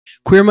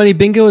Queer Money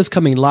Bingo is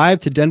coming live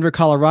to Denver,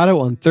 Colorado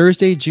on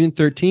Thursday, June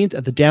 13th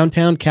at the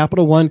downtown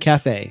Capital One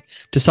Cafe.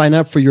 To sign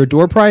up for your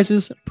door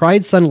prizes,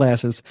 Pride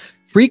sunglasses,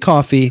 free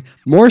coffee,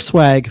 more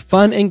swag,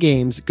 fun, and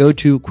games, go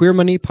to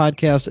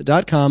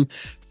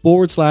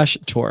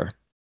queermoneypodcast.com/tour.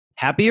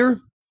 Happier,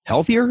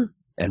 healthier,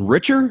 and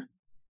richer?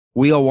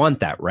 We all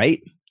want that,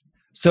 right?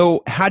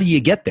 So how do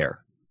you get there?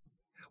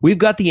 We've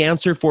got the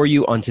answer for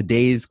you on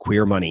today's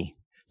Queer Money.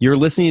 You're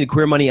listening to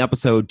Queer Money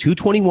episode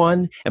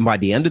 221, and by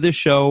the end of this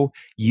show,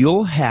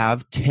 you'll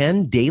have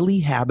 10 daily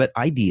habit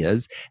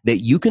ideas that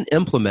you can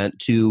implement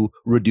to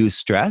reduce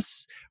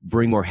stress,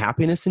 bring more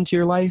happiness into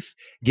your life,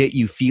 get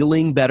you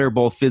feeling better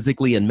both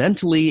physically and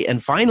mentally,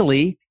 and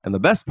finally, and the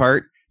best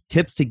part,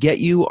 tips to get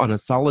you on a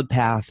solid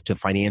path to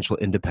financial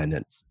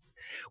independence.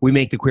 We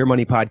make the Queer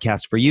Money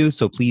podcast for you,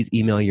 so please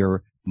email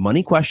your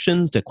money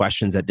questions to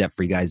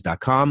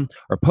questions@debtfreeguys.com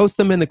or post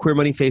them in the Queer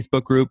Money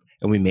Facebook group,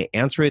 and we may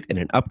answer it in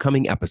an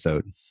upcoming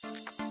episode.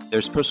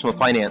 There's personal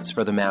finance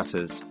for the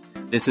masses.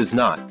 This is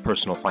not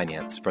personal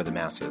finance for the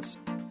masses.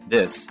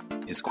 This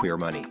is Queer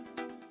Money.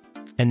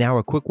 And now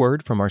a quick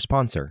word from our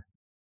sponsor.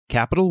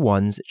 Capital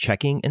One's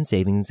checking and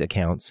savings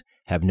accounts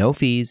have no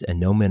fees and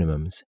no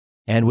minimums.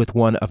 And with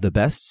one of the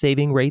best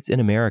saving rates in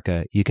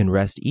America, you can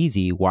rest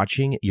easy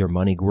watching your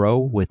money grow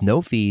with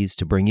no fees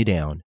to bring you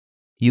down.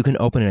 You can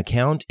open an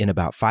account in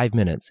about 5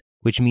 minutes,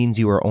 which means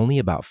you are only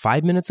about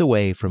 5 minutes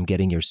away from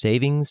getting your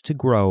savings to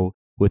grow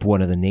with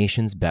one of the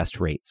nation's best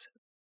rates.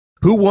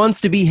 Who wants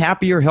to be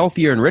happier,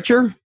 healthier, and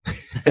richer?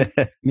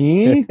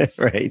 Me?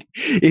 Right.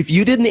 If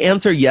you didn't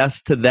answer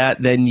yes to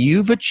that, then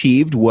you've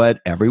achieved what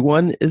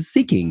everyone is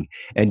seeking.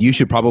 And you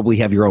should probably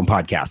have your own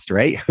podcast,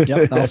 right?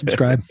 Yep, I'll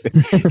subscribe.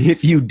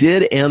 If you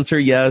did answer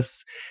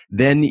yes,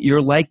 then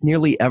you're like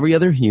nearly every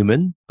other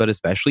human, but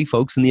especially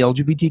folks in the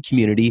LGBT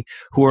community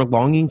who are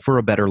longing for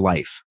a better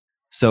life.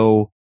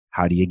 So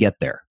how do you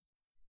get there?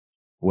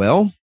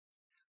 Well,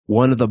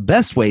 one of the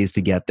best ways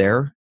to get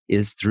there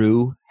is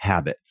through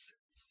habits.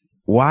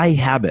 Why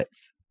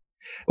habits?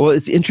 Well,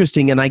 it's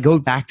interesting, and I go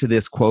back to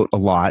this quote a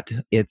lot.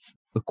 It's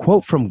a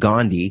quote from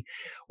Gandhi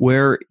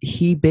where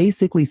he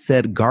basically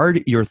said,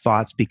 guard your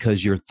thoughts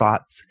because your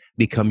thoughts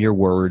become your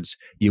words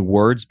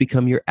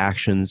become your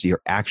actions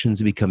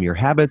become your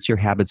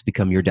habits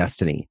become your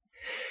destiny,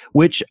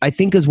 which I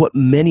think is what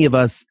many of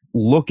us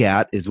look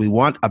at is we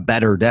want a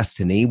better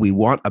destiny, we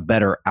want a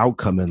better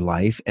outcome in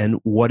life, and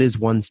what is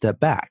one step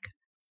back?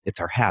 It's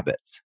our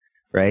habits.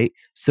 Right?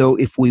 So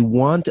if we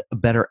want a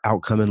better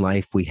outcome in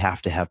life, we have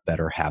to have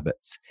better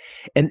habits.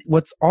 And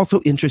what's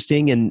also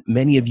interesting, and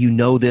many of you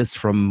know this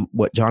from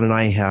what John and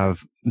I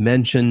have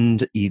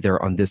mentioned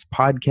either on this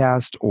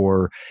podcast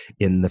or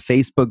in the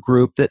Facebook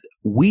group, that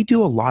we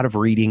do a lot of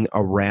reading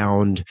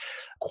around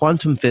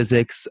quantum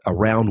physics,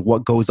 around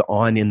what goes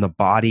on in the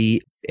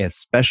body,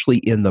 especially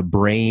in the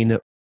brain,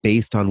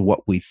 based on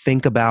what we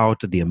think about,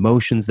 the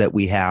emotions that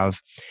we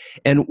have.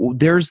 And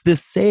there's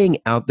this saying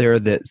out there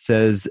that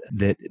says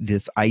that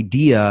this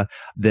idea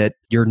that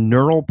your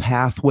neural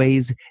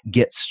pathways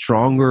get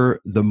stronger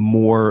the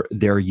more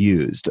they're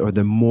used or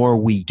the more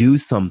we do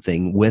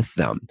something with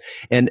them.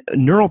 And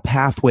neural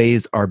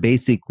pathways are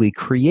basically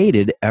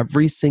created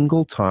every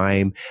single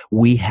time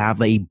we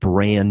have a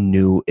brand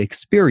new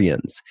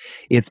experience.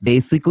 It's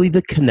basically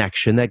the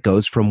connection that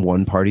goes from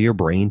one part of your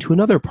brain to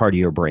another part of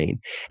your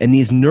brain. And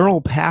these neural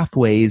pathways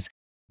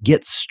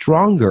get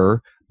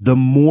stronger the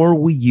more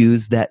we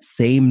use that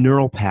same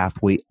neural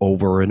pathway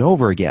over and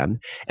over again.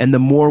 And the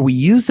more we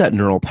use that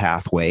neural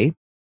pathway,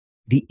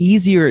 the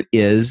easier it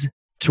is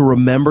to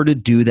remember to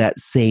do that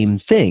same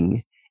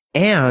thing.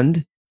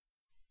 And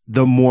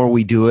the more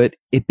we do it,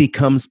 it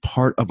becomes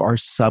part of our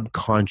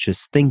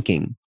subconscious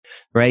thinking,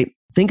 right?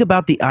 Think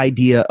about the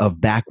idea of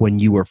back when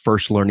you were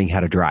first learning how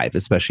to drive,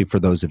 especially for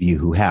those of you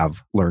who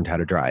have learned how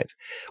to drive.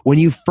 When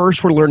you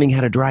first were learning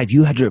how to drive,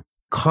 you had to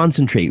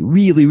concentrate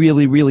really,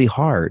 really, really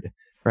hard,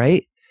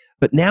 right?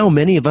 But now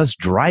many of us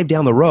drive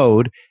down the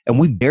road and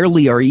we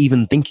barely are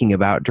even thinking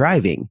about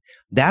driving.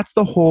 That's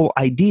the whole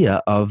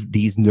idea of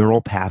these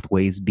neural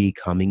pathways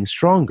becoming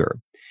stronger.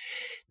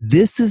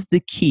 This is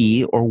the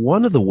key, or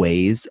one of the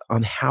ways,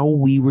 on how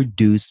we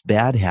reduce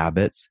bad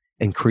habits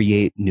and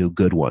create new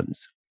good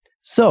ones.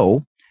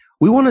 So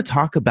we want to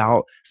talk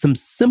about some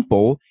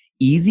simple,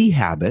 easy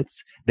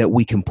habits that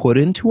we can put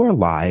into our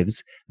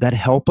lives that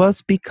help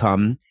us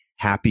become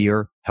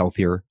happier,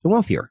 healthier, and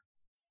wealthier.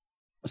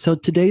 So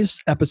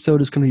today's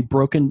episode is going to be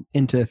broken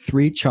into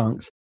 3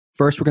 chunks.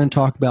 First, we're going to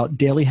talk about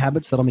daily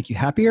habits that'll make you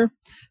happier.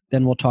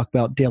 Then we'll talk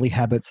about daily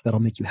habits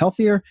that'll make you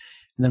healthier.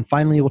 And then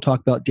finally, we'll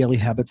talk about daily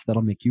habits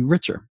that'll make you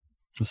richer.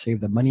 We'll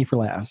save the money for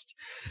last.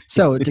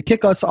 So to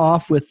kick us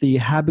off with the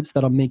habits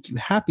that'll make you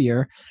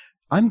happier,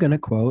 I'm going to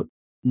quote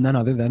none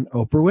other than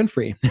Oprah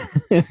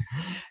Winfrey.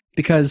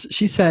 Because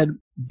she said,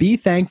 be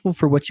thankful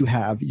for what you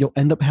have. You'll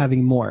end up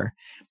having more.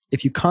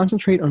 If you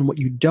concentrate on what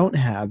you don't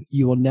have,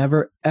 you will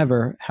never,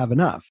 ever have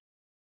enough.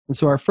 And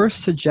so our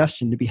first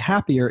suggestion to be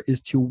happier is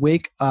to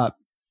wake up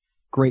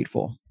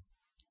grateful.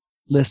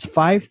 List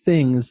 5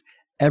 things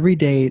every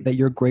day that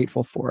you're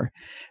grateful for.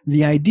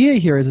 The idea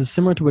here is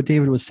similar to what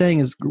David was saying,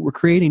 is we're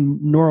creating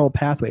neural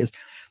pathways.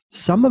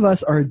 Some of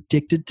us are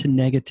addicted to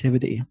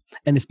negativity,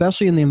 and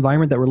especially in the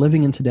environment that we're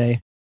living in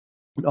today,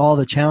 all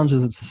the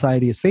challenges that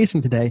society is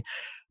facing today,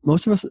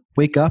 most of us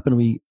wake up and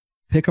we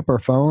pick up our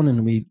phone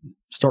and we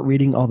start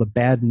reading all the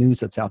bad news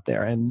that's out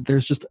there. And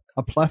there's just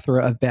a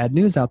plethora of bad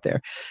news out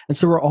there. And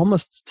so we're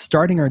almost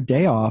starting our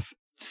day off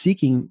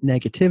seeking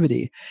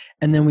negativity.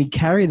 And then we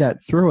carry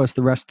that through us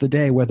the rest of the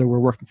day, whether we're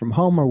working from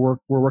home or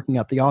we're working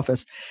at the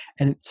office.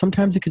 And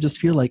sometimes it could just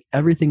feel like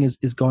everything is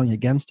going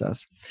against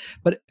us.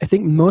 But I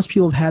think most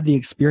people have had the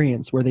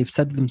experience where they've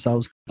said to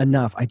themselves,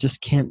 enough, I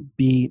just can't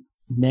be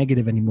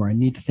negative anymore. I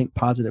need to think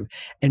positive.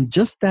 And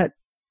just that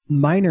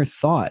minor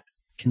thought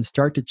can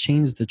start to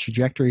change the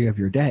trajectory of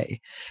your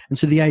day. And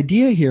so the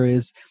idea here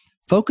is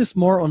focus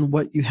more on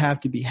what you have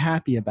to be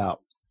happy about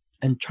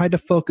and try to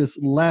focus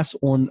less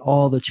on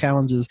all the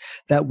challenges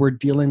that we're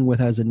dealing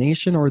with as a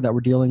nation, or that we're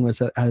dealing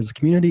with as a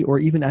community, or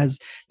even as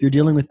you're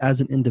dealing with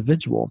as an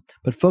individual.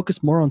 But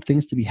focus more on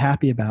things to be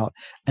happy about,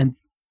 and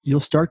you'll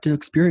start to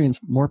experience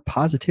more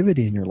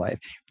positivity in your life.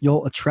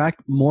 You'll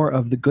attract more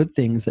of the good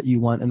things that you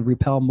want and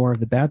repel more of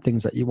the bad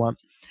things that you want.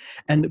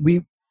 And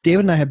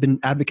David and I have been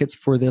advocates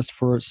for this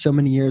for so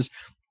many years.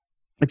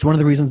 It's one of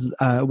the reasons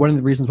why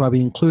we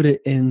include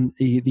it in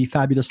the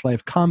Fabulous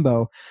Life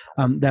combo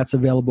that's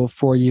available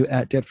for you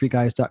at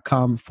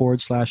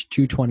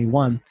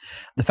debtfreeguys.com/221.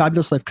 The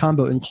Fabulous Life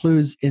combo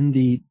includes in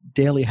the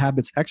daily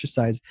habits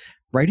exercise,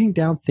 writing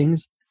down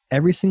things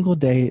every single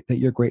day that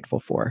you're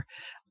grateful for.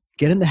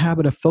 Get in the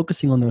habit of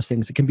focusing on those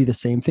things. It can be the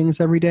same things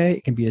every day.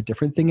 It can be a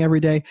different thing every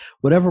day,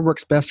 whatever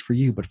works best for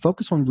you, but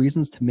focus on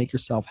reasons to make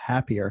yourself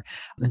happier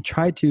and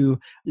try to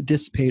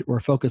dissipate or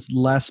focus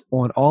less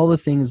on all the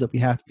things that we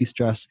have to be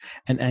stressed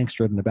and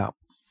angst-ridden about.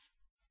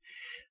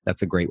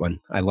 That's a great one.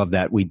 I love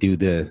that. We do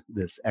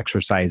this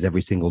exercise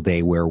every single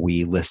day where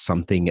we list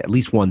something, at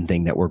least one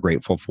thing that we're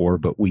grateful for,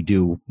 but we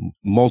do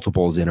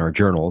multiples in our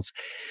journals.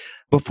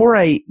 Before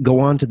I go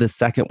on to the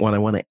second one, I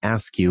want to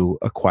ask you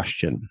a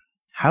question.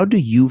 How do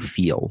you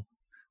feel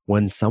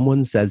when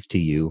someone says to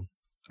you,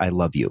 I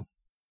love you?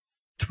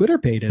 Twitter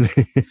paid it.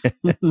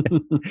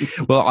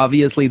 Well,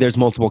 obviously, there's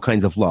multiple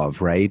kinds of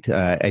love, right?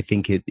 I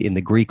think in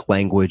the Greek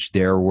language,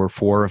 there were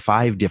 4 or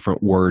 5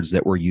 different words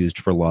that were used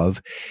for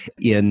love.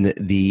 In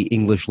the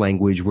English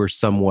language, we're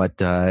somewhat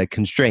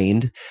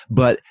constrained,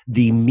 but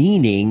the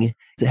meaning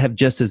have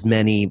just as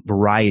many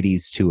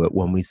varieties to it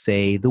when we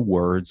say the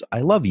words, I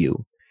love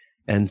you.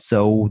 And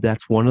so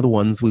that's one of the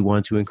ones we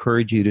want to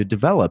encourage you to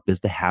develop,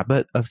 is the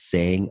habit of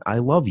saying, I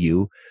love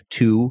you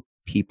to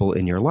people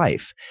in your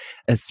life,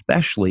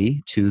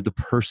 especially to the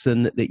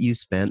person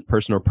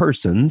or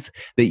persons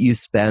that you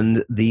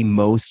spend the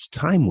most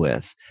time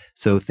with.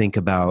 So think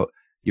about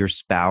your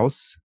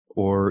spouse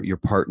or your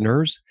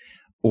partners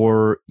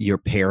or your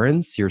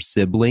parents, your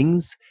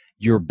siblings,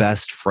 your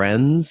best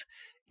friends,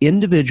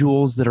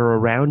 individuals that are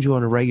around you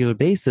on a regular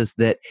basis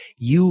that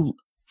you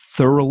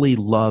thoroughly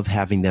love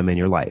having them in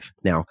your life.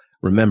 Now,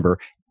 remember,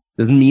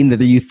 doesn't mean that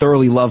you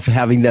thoroughly love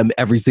having them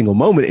every single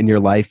moment in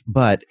your life,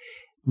 but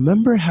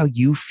remember how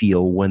you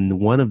feel when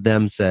one of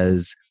them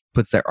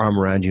puts their arm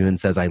around you and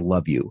says, I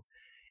love you.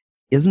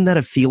 Isn't that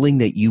a feeling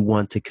that you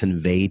want to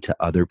convey to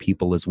other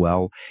people as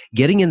well?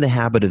 Getting in the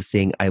habit of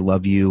saying, I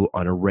love you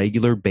on a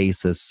regular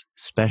basis,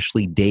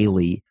 especially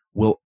daily,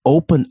 will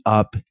open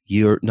up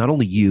not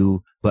only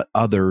you, but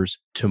others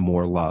to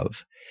more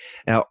love.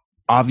 Now,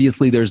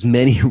 obviously, there's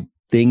many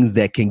things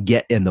that can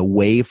get in the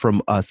way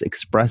from us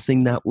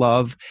expressing that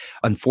love.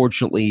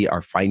 Unfortunately,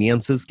 our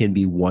finances can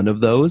be one of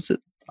those.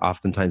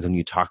 Oftentimes when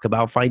you talk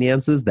about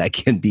finances, that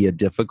can be a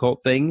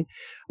difficult thing.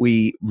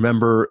 We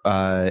remember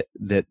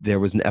that there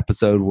was an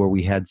episode where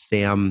we had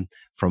Sam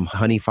from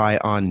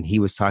Honeyfi on, and he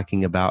was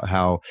talking about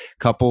how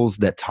couples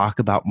that talk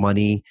about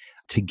money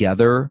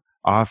together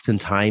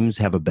oftentimes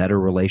have a better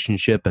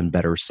relationship and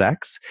better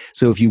sex.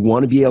 So if you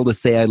want to be able to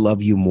say, I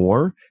love you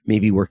more,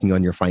 maybe working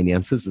on your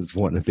finances is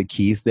one of the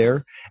keys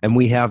there. And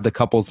we have the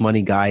Couples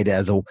Money Guide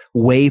as a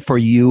way for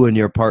you and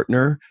your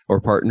partner or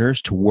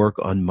partners to work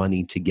on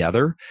money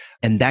together.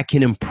 And that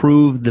can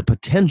improve the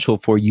potential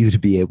for you to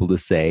be able to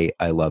say,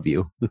 I love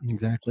you.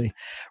 Exactly.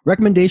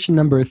 Recommendation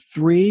number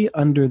 3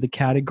 under the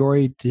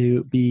category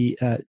to be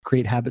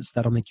create habits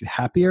that'll make you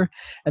happier.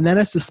 And that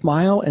is to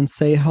smile and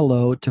say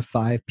hello to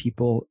 5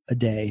 people a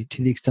day,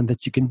 to the extent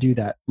that you can do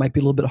that. Might be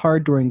a little bit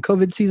hard during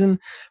COVID season,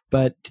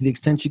 but to the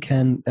extent you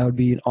can, that would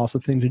be an awesome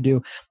thing to do.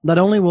 Not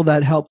only will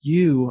that help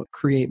you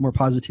create more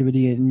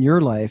positivity in your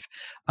life,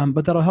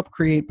 but that'll help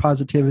create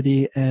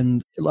positivity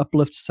and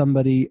uplift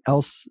somebody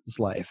else's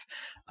life.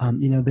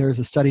 There's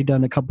a study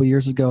done a couple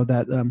years ago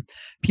that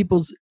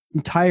people's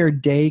entire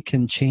day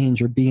can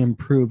change or be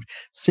improved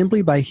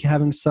simply by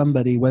having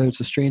somebody, whether it's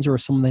a stranger or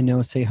someone they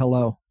know, say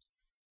hello.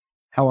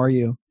 How are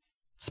you?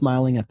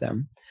 Smiling at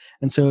them.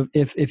 And so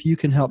if you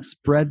can help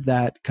spread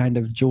that kind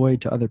of joy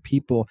to other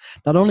people,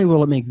 not only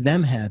will it make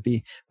them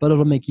happy, but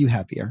it'll make you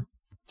happier.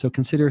 So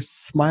consider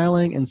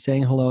smiling and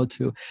saying hello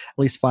to at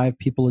least 5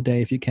 people a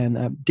day if you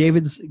can.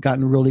 David's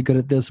gotten really good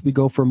at this. We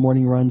go for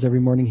morning runs every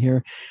morning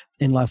here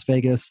in Las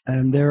Vegas,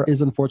 and there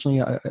is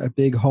unfortunately a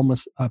big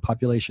homeless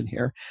population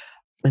here.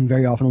 And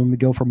very often when we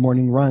go for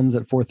morning runs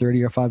at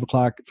 4:30 or 5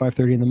 o'clock,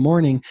 5:30 in the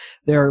morning,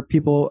 there are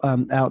people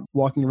out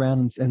walking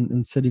around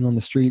and sitting on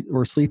the street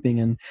or sleeping.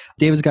 And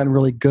David's gotten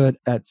really good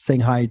at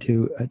saying hi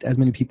to as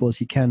many people as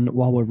he can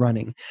while we're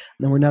running.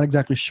 And we're not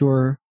exactly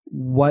sure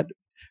what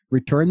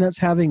return that's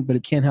having, but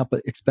it can't help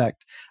but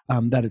expect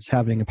that it's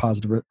having a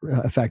positive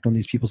effect on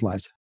these people's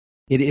lives.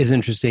 It is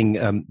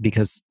interesting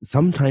because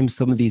sometimes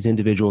some of these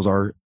individuals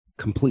are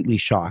completely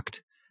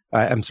shocked.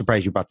 I'm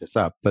surprised you brought this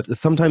up, but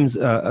sometimes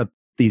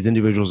these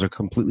individuals are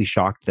completely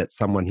shocked that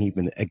someone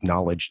even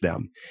acknowledged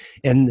them.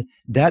 And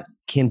that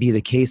can be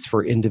the case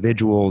for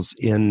individuals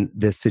in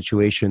this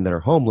situation that are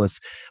homeless,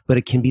 but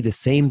it can be the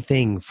same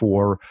thing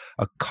for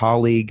a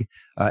colleague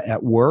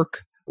at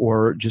work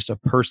or just a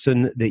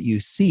person that you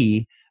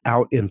see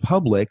out in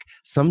public.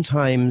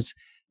 Sometimes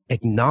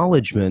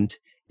acknowledgement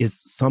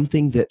is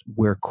something that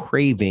we're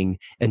craving,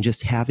 and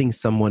just having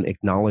someone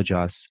acknowledge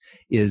us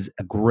is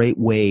a great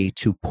way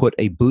to put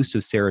a boost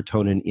of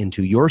serotonin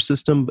into your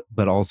system,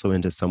 but also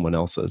into someone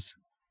else's.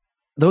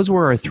 Those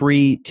were our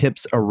 3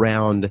 tips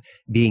around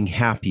being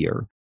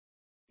happier.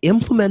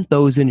 Implement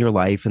those in your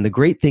life, and the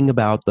great thing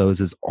about those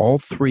is all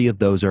 3 of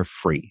those are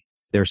free.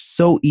 They're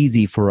so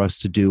easy for us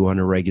to do on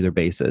a regular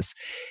basis.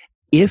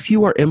 If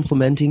you are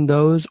implementing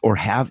those or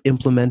have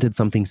implemented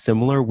something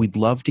similar, we'd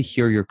love to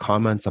hear your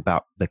comments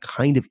about the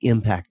kind of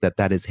impact that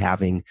that is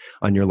having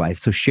on your life.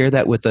 So share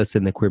that with us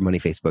in the Queer Money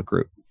Facebook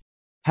group.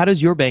 How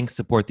does your bank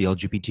support the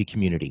LGBT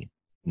community?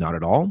 Not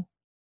at all?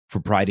 For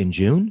Pride in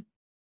June?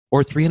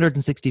 Or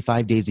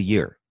 365 days a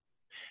year?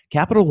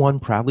 Capital One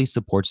proudly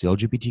supports the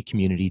LGBT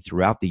community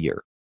throughout the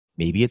year.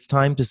 Maybe it's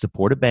time to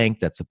support a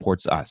bank that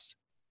supports us.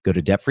 Go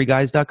to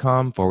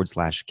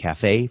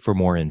debtfreeguys.com/cafe for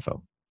more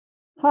info.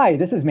 Hi,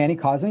 this is Manny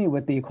Cosme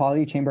with the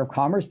Equality Chamber of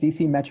Commerce,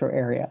 DC metro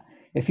area.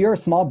 If you're a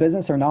small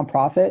business or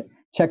nonprofit,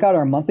 check out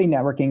our monthly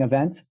networking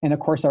event and of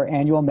course our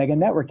annual mega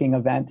networking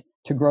event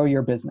to grow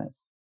your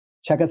business.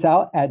 Check us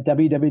out at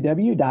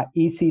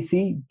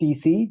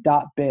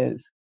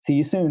www.eccdc.biz. See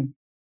you soon.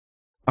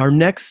 Our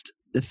next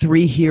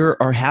 3 here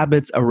are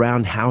habits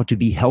around how to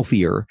be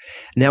healthier.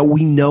 Now,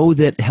 we know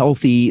that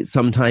healthy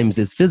sometimes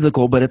is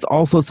physical, but it's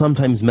also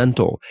sometimes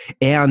mental,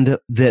 and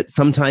that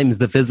sometimes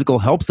the physical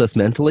helps us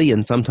mentally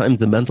and sometimes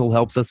the mental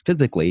helps us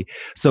physically.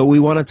 So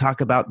we want to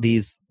talk about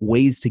these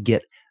ways to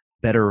get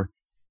better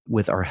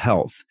with our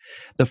health.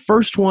 The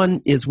first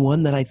one is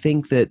one that I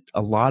think that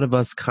a lot of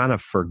us kind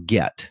of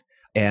forget.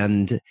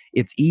 And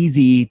it's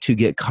easy to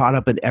get caught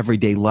up in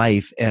everyday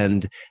life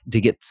and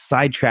to get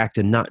sidetracked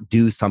and not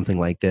do something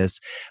like this.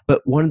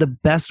 But one of the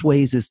best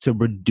ways is to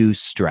reduce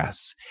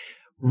stress.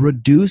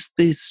 Reduce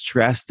the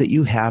stress that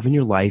you have in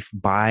your life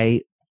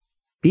by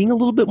being a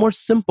little bit more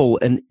simple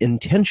and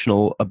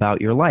intentional about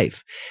your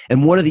life.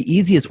 And one of the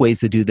easiest ways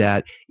to do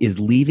that is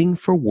leaving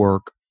for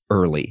work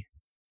early.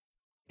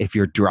 If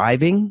you're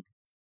driving,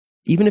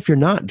 even if you're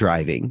not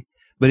driving,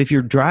 but if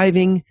you're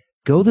driving,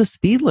 go the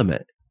speed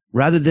limit.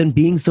 Rather than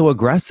being so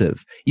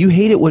aggressive. You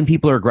hate it when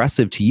people are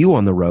aggressive to you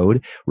on the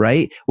road,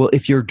 right? Well,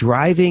 if you're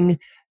driving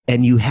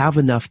and you have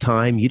enough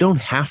time, you don't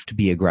have to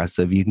be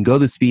aggressive. You can go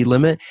the speed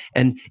limit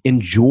and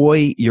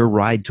enjoy your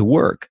ride to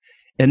work.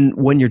 And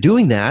when you're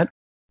doing that,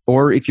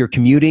 or if you're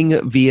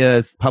commuting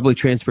via public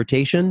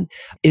transportation,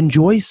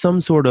 enjoy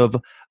some sort of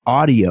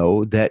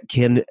audio that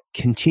can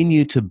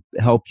continue to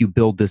help you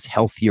build this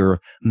healthier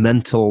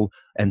mental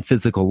and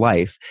physical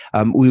life.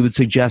 We would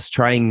suggest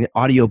trying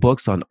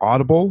audiobooks on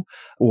Audible,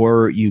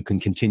 or you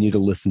can continue to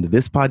listen to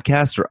this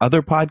podcast or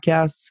other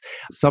podcasts.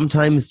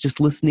 Sometimes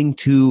just listening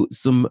to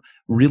some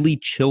really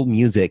chill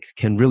music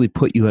can really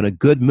put you in a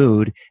good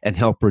mood and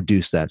help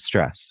reduce that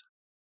stress.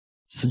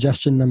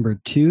 Suggestion number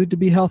 2 to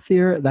be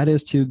healthier, that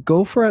is to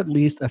go for at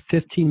least a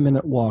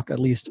 15-minute walk at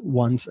least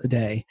once a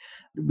day.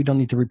 We don't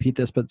need to repeat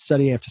this, but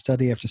study after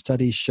study after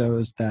study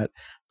shows that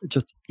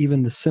just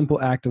even the simple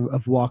act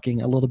of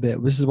walking a little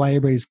bit, this is why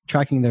everybody's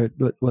tracking their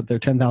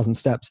 10,000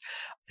 steps,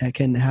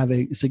 can have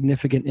a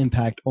significant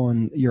impact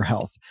on your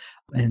health.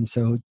 And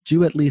so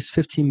do at least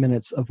 15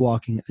 minutes of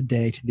walking a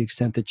day to the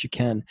extent that you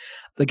can.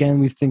 Again,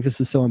 we think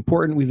this is so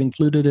important. We've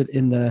included it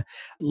in the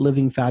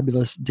Living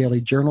Fabulous Daily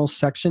Journal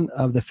section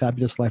of the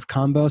Fabulous Life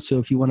Combo. So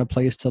if you want a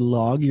place to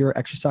log your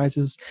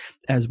exercises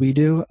as we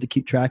do, to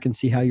keep track and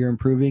see how you're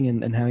improving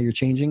and how you're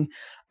changing,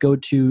 go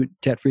to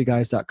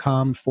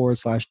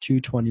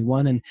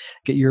debtfreeguys.com/221 and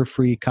get your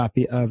free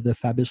copy of the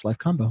Fabulous Life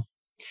Combo.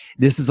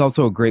 This is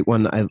also a great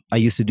one. I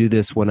used to do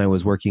this when I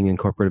was working in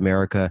corporate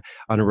America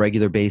on a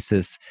regular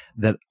basis,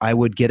 that I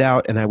would get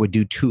out and I would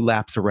do 2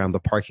 laps around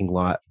the parking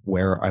lot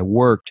where I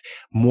worked,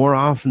 more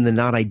often than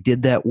not, I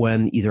did that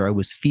when either I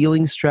was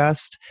feeling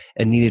stressed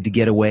and needed to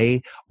get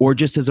away, or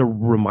just as a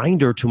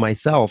reminder to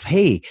myself,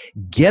 hey,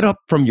 get up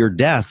from your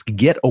desk,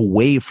 get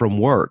away from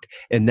work.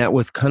 And that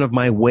was kind of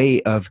my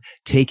way of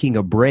taking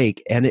a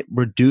break. And it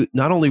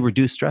not only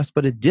reduced stress,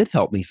 but it did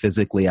help me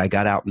physically. I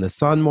got out in the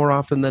sun more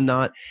often than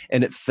not,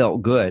 and it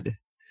felt good.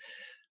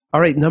 All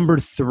right, number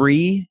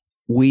 3,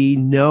 we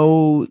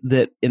know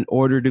that in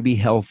order to be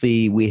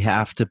healthy, we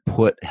have to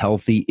put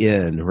healthy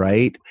in,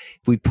 right?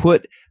 If we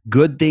put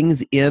good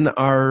things in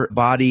our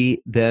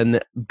body,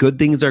 then good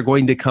things are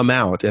going to come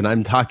out. And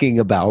I'm talking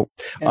about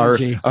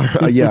Energy.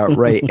 yeah,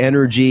 right,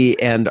 energy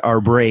and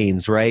our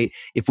brains, right?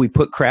 If we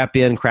put crap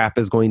in, crap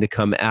is going to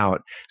come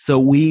out. So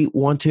we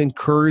want to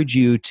encourage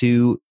you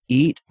to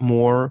eat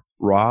more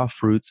raw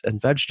fruits and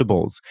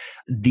vegetables.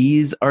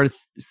 These are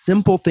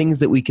simple things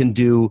that we can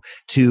do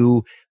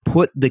to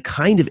put the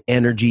kind of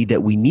energy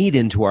that we need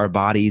into our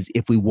bodies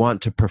if we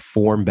want to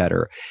perform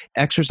better.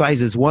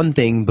 Exercise is one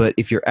thing, but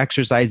if you're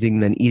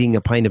exercising then eating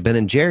a pint of Ben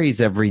and Jerry's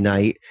every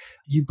night.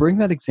 You bring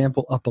that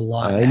example up a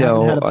lot. I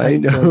know, haven't had a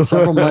pint for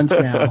several months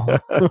now.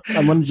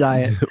 I'm on a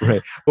diet.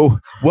 Right. Well,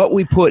 what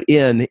we put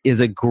in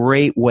is a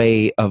great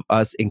way of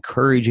us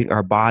encouraging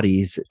our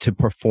bodies to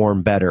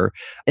perform better.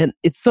 And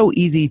it's so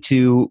easy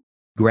to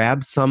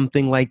grab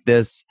something like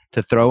this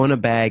to throw in a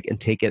bag and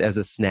take it as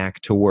a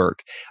snack to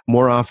work.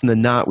 More often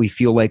than not, we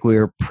feel like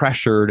we're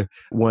pressured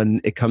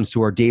when it comes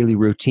to our daily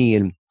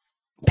routine.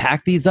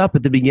 Pack these up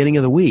at the beginning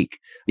of the week,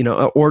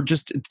 or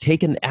just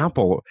take an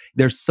apple.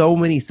 There's so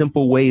many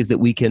simple ways that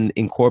we can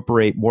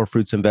incorporate more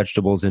fruits and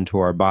vegetables into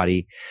our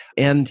body.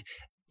 And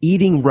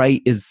eating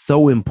right is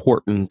so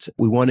important.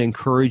 We want to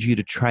encourage you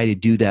to try to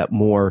do that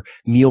more.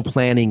 Meal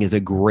planning is a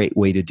great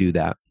way to do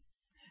that.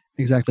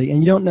 Exactly.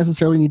 And you don't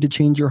necessarily need to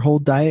change your whole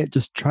diet.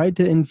 Just try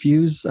to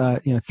infuse 3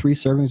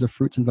 servings of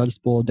fruits and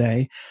vegetables a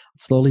day.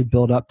 Slowly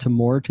build up to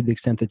more to the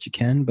extent that you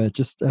can, but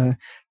just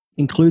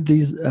include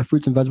these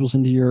fruits and vegetables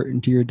into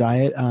your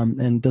diet,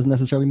 and doesn't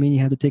necessarily mean you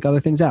have to take other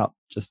things out.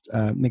 Just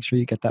make sure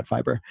you get that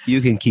fiber.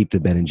 You can keep the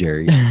Ben and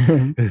Jerry's.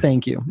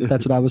 Thank you.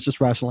 That's what I was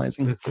just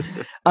rationalizing.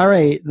 All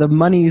right, the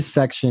money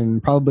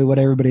section, probably what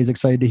everybody's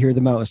excited to hear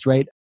the most,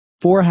 right?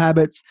 4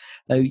 habits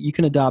that you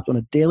can adopt on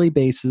a daily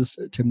basis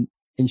to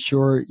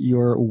ensure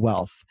your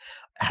wealth.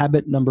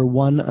 Habit number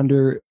 1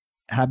 under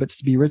habits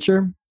to be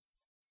richer: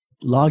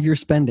 log your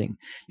spending.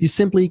 You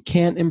simply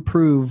can't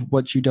improve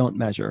what you don't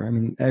measure. I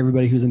mean,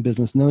 everybody who's in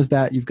business knows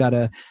that. You've got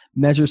to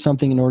measure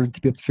something in order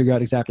to be able to figure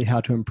out exactly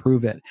how to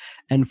improve it.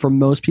 And for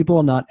most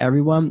people, not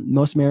everyone,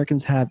 most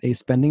Americans have a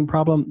spending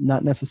problem,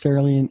 not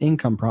necessarily an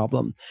income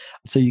problem.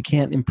 So you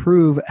can't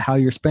improve how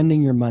you're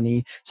spending your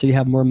money so you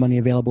have more money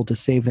available to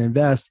save and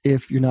invest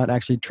if you're not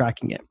actually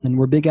tracking it. And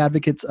we're big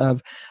advocates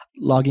of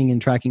logging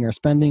and tracking our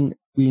spending.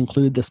 We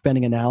include the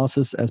spending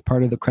analysis as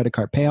part of the credit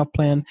card payoff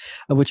plan,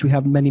 of which we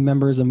have many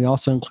members, and we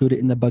also include it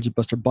in the Budget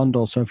Buster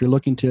bundle. So if you're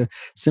looking to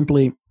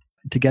simply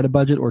to get a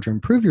budget or to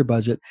improve your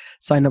budget,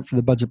 sign up for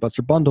the Budget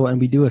Buster bundle,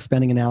 and we do a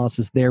spending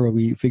analysis there where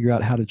we figure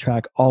out how to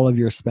track all of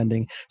your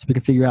spending, so we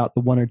can figure out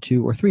the 1 or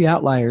 2 or 3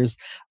 outliers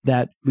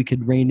that we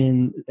could rein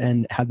in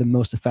and have the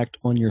most effect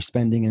on your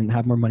spending and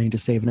have more money to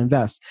save and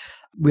invest.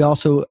 We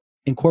also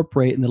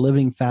incorporate in the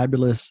Living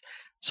Fabulous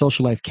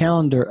Social Life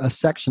calendar a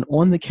section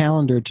on the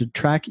calendar to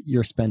track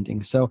your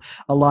spending. So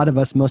a lot of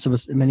us, most of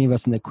us, many of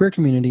us in the queer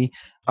community,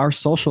 our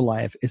social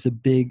life is a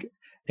big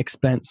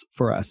expense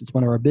for us. It's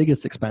one of our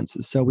biggest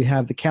expenses. So we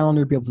have the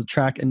calendar to be able to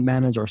track and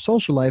manage our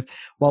social life,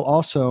 while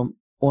also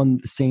on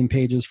the same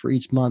pages for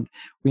each month,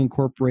 we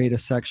incorporate a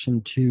section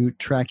to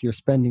track your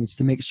spendings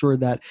to make sure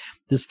that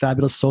this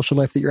fabulous social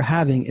life that you're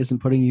having isn't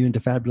putting you into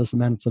fabulous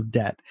amounts of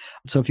debt.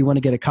 So if you want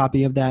to get a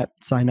copy of that,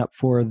 sign up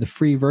for the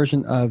free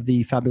version of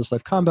the Fabulous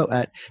Life Combo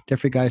at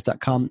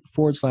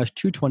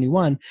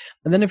deftfreeguys.com/221.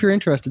 And then if you're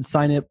interested,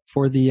 sign up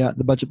for the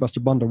Budget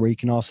Buster bundle, where you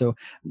can also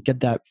get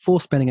that full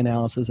spending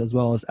analysis as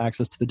well as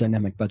access to the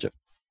dynamic budget.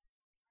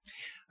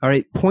 All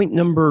right. Point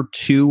number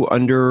 2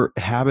 under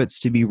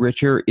habits to be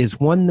richer is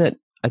one that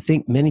I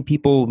think many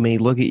people may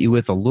look at you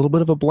with a little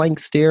bit of a blank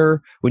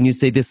stare when you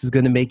say this is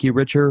going to make you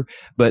richer,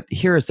 but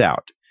hear us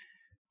out.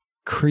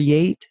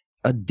 Create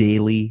a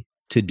daily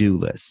to-do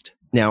list.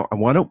 Now, I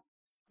want to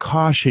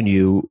caution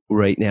you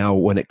right now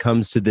when it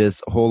comes to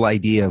this whole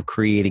idea of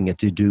creating a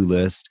to-do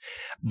list,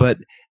 but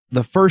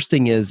the first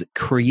thing is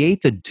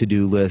create the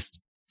to-do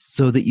list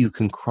so that you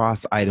can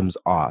cross items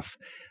off.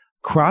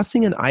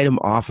 Crossing an item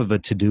off of a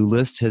to-do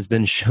list has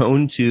been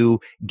shown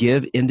to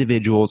give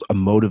individuals a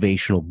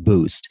motivational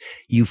boost.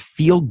 You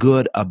feel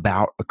good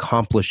about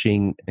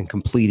accomplishing and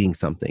completing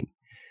something.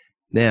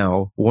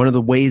 Now, one of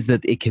the ways that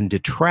it can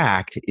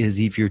detract is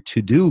if your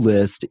to-do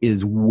list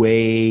is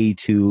way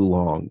too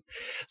long.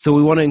 So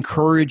we want to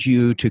encourage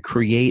you to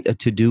create a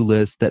to-do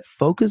list that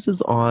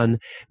focuses on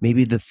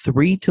maybe the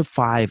 3 to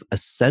 5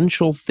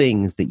 essential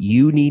things that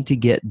you need to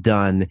get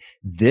done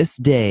this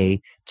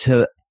day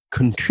to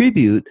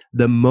contribute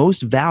the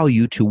most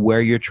value to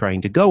where you're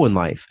trying to go in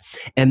life.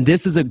 And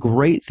this is a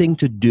great thing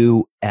to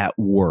do at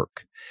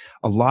work.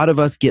 A lot of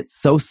us get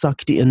so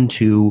sucked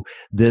into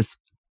this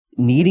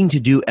needing to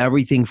do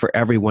everything for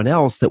everyone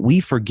else that we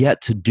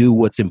forget to do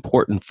what's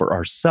important for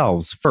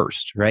ourselves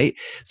first, right?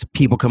 So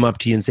people come up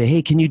to you and say,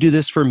 hey, can you do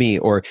this for me?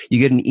 Or you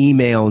get an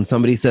email and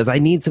somebody says, I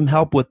need some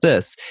help with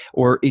this.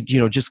 Or,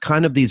 just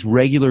kind of these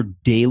regular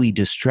daily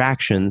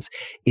distractions.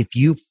 If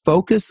you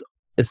focus,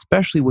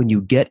 especially when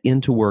you get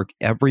into work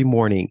every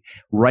morning,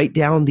 write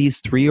down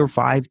these 3 or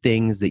 5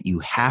 things that you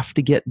have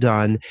to get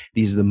done.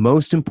 These are the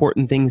most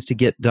important things to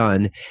get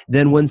done.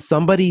 Then when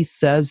somebody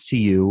says to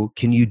you,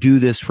 can you do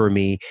this for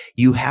me?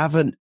 You have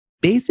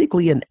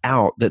basically an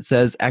out that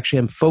says, actually,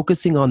 I'm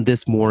focusing on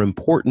this more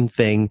important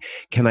thing.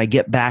 Can I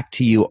get back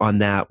to you on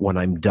that when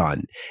I'm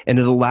done? And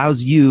it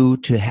allows you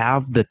to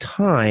have the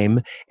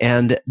time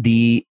and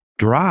the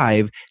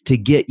drive to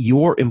get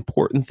your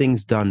important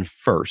things done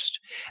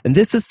first. And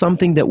this is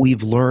something that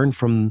we've learned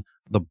from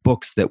the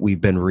books that we've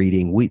been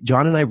reading.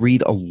 John and I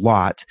read a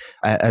lot.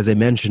 As I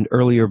mentioned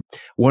earlier,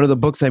 one of the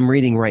books I'm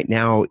reading right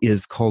now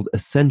is called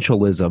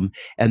Essentialism.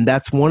 And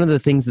that's one of the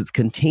things that's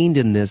contained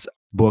in this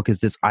book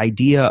is this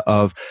idea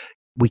of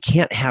we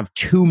can't have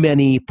too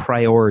many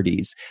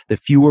priorities. The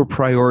fewer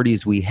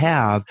priorities we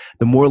have,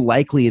 the more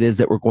likely it is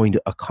that we're going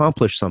to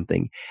accomplish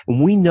something.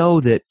 And we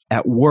know that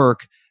at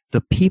work, the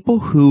people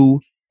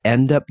who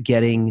end up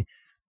getting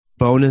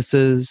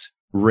bonuses,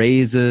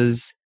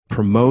 raises,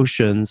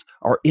 promotions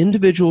are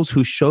individuals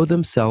who show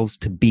themselves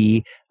to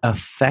be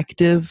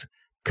effective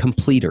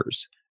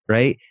completers,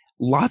 right?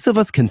 Lots of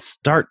us can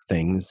start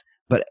things,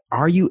 but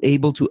are you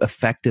able to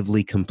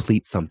effectively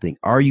complete something?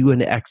 Are you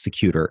an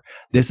executor?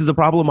 This is a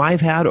problem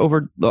I've had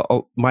over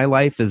my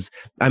life is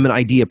I'm an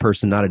idea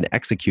person, not an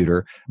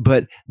executor.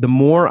 But the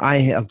more I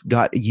have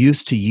got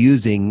used to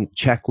using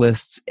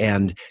checklists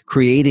and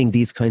creating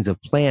these kinds of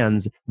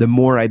plans, the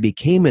more I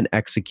became an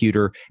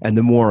executor and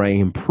the more I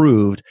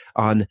improved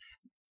on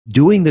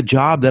doing the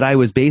job that I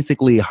was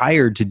basically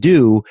hired to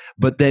do,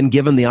 but then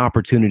given the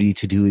opportunity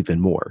to do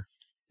even more.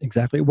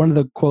 Exactly. One of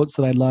the quotes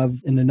that I love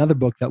in another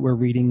book that we're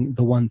reading,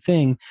 The One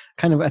Thing,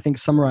 kind of, I think,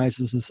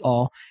 summarizes this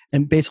all.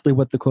 And basically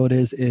what the quote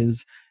is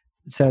it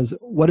says,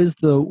 what is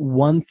the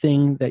one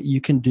thing that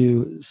you can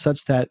do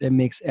such that it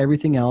makes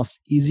everything else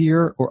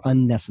easier or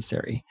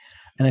unnecessary?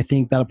 And I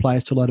think that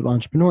applies to a lot of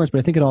entrepreneurs, but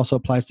I think it also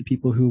applies to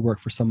people who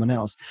work for someone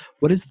else.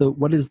 What is the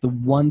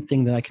one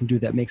thing that I can do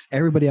that makes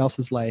everybody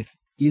else's life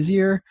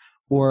easier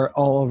or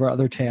all of our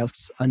other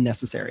tasks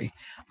unnecessary?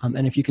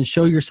 And if you can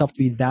show yourself to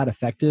be that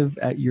effective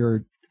at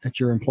your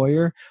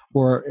employer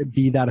or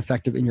be that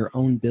effective in your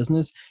own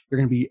business, you're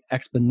going to be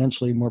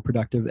exponentially more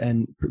productive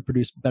and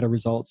produce better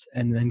results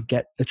and then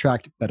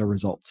attract better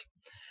results.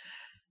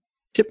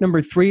 Tip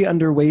number 3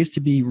 under ways to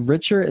be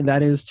richer, and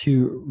that is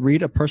to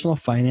read a personal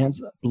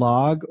finance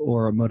blog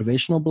or a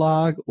motivational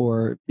blog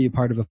or be a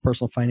part of a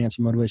personal finance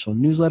or motivational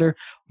newsletter,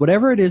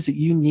 whatever it is that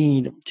you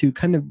need to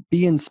kind of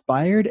be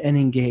inspired and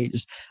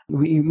engaged.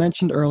 We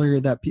mentioned earlier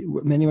that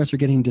many of us are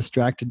getting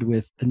distracted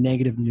with the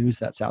negative news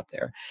that's out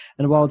there.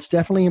 And while it's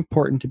definitely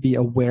important to be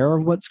aware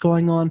of what's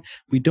going on,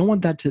 we don't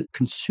want that to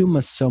consume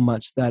us so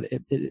much that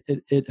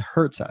it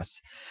hurts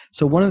us.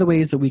 So one of the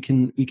ways that we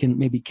can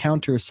maybe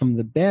counter some of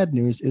the bad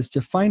news is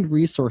to find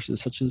resources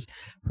such as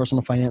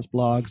personal finance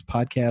blogs,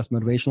 podcasts,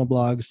 motivational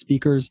blogs,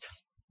 speakers,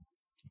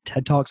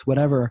 TED Talks,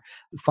 whatever.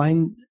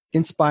 Find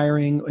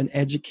inspiring and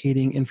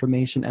educating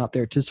information out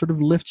there to sort of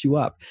lift you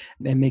up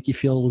and make you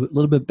feel a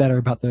little bit better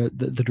about the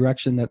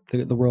direction that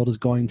the world is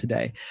going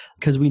today.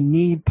 Because we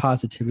need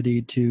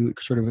positivity to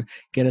sort of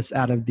get us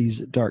out of these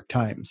dark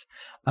times.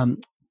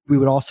 We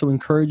would also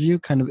encourage you,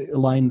 kind of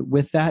aligned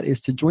with that, is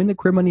to join the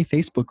Queer Money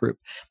Facebook group.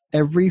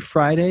 Every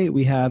Friday,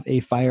 we have a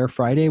Fire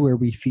Friday where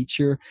we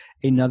feature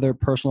another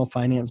personal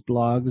finance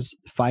blog's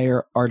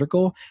Fire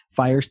article.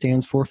 Fire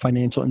stands for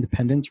Financial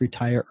Independence,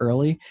 Retire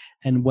Early.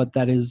 And what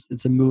that is,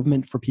 it's a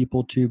movement for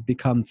people to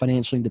become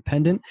financially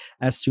independent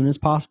as soon as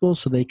possible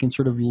so they can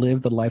sort of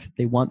live the life that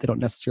they want. They don't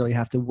necessarily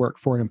have to work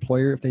for an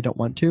employer if they don't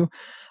want to.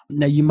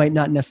 Now, you might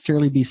not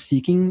necessarily be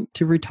seeking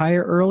to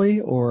retire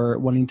early or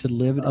wanting to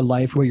live a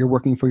life where you're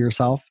working for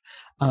yourself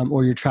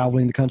or you're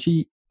traveling the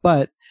country,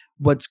 but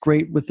what's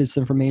great with this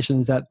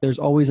information is that there's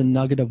always a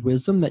nugget of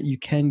wisdom that you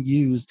can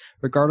use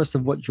regardless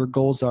of what your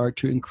goals are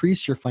to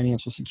increase your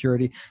financial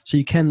security so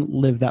you can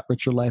live that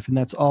richer life. And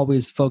that's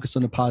always focused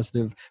on a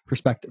positive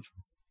perspective.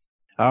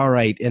 All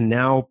right. And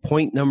now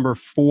point number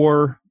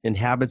 4 in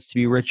habits to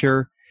be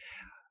richer.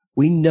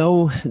 We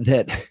know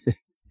that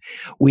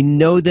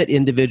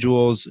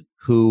individuals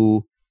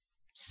who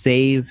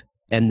save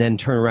and then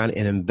turn around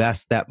and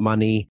invest that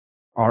money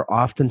are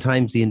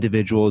oftentimes the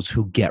individuals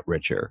who get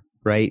richer.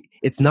 Right?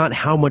 It's not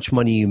how much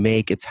money you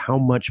make, it's how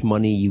much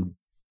money you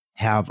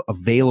have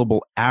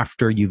available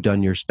after you've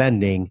done your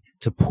spending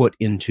to put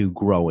into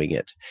growing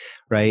it,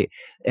 right?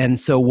 And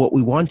so what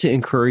we want to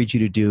encourage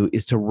you to do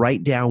is to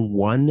write down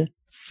one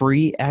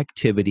free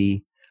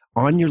activity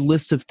on your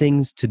list of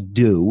things to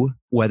do,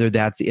 whether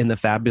that's in the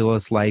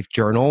Fabulous Life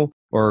journal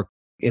or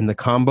In the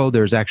combo,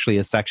 there's actually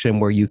a section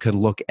where you can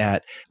look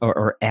at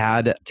or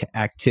add to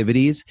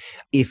activities.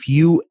 If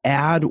you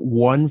add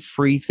one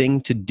free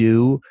thing to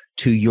do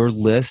to your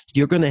list,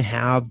 you're going to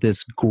have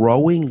this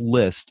growing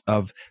list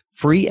of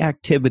free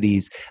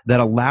activities that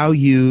allow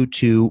you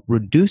to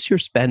reduce your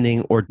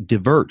spending or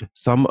divert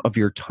some of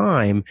your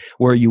time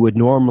where you would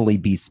normally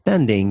be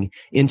spending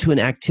into an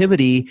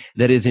activity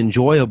that is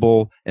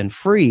enjoyable and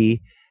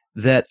free,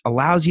 that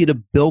allows you to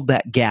build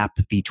that gap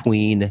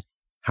between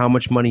how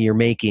much money you're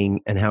making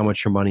and how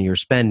much money you're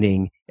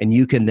spending. And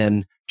you can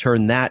then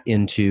turn that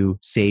into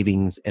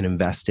savings and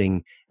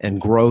investing and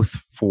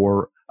growth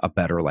for a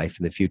better life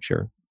in the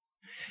future.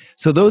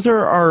 So those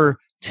are our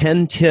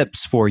 10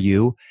 tips for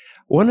you.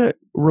 I want to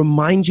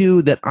remind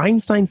you that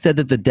Einstein said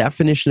that the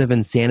definition of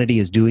insanity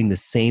is doing the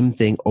same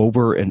thing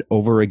over and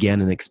over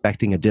again and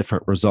expecting a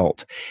different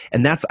result.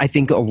 And that's, I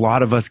think, a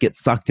lot of us get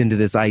sucked into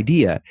this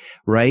idea,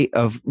 right?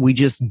 Of we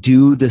just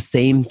do the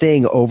same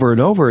thing over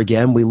and over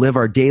again. We live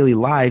our daily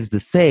lives the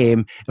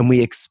same, and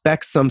we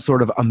expect some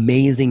sort of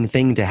amazing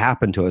thing to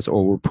happen to us,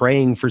 or we're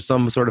praying for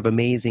some sort of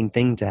amazing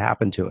thing to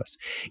happen to us.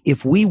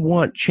 If we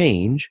want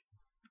change,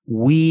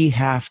 we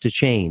have to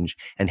change,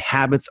 and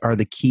habits are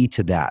the key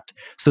to that.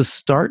 So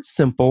start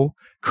simple,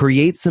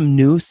 create some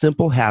new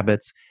simple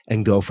habits,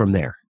 and go from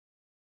there.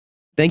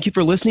 Thank you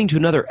for listening to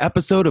another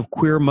episode of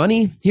Queer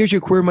Money. Here's your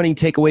Queer Money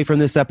takeaway from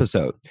this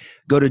episode.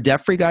 Go to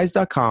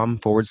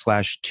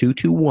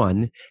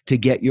debtfreeguys.com/221 to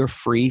get your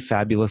free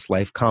Fabulous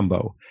Life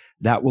combo.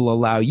 That will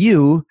allow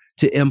you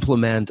to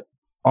implement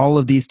all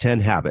of these 10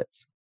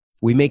 habits.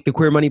 We make the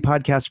Queer Money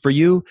podcast for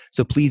you,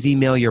 so please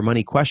email your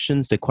money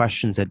questions to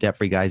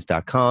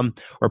questions@debtfreeguys.com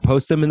or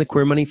post them in the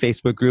Queer Money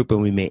Facebook group,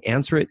 and we may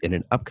answer it in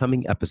an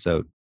upcoming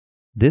episode.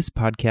 This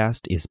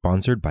podcast is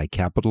sponsored by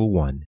Capital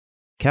One.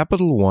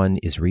 Capital One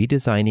is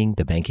redesigning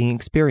the banking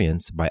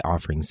experience by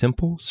offering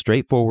simple,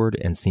 straightforward,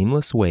 and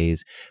seamless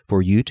ways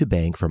for you to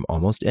bank from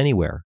almost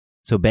anywhere.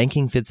 So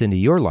banking fits into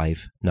your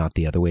life, not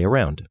the other way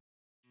around.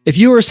 If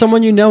you or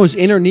someone you know is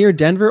in or near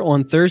Denver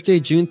on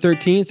Thursday, June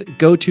 13th,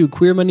 go to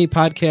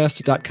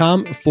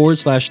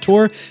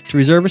queermoneypodcast.com/tour to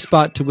reserve a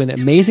spot to win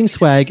amazing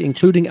swag,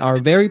 including our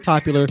very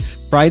popular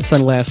Pride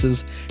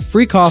sunglasses,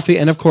 free coffee,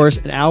 and of course,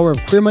 an hour of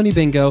Queer Money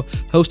Bingo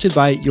hosted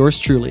by yours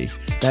truly.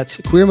 That's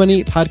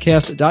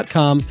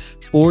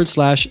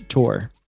queermoneypodcast.com/tour.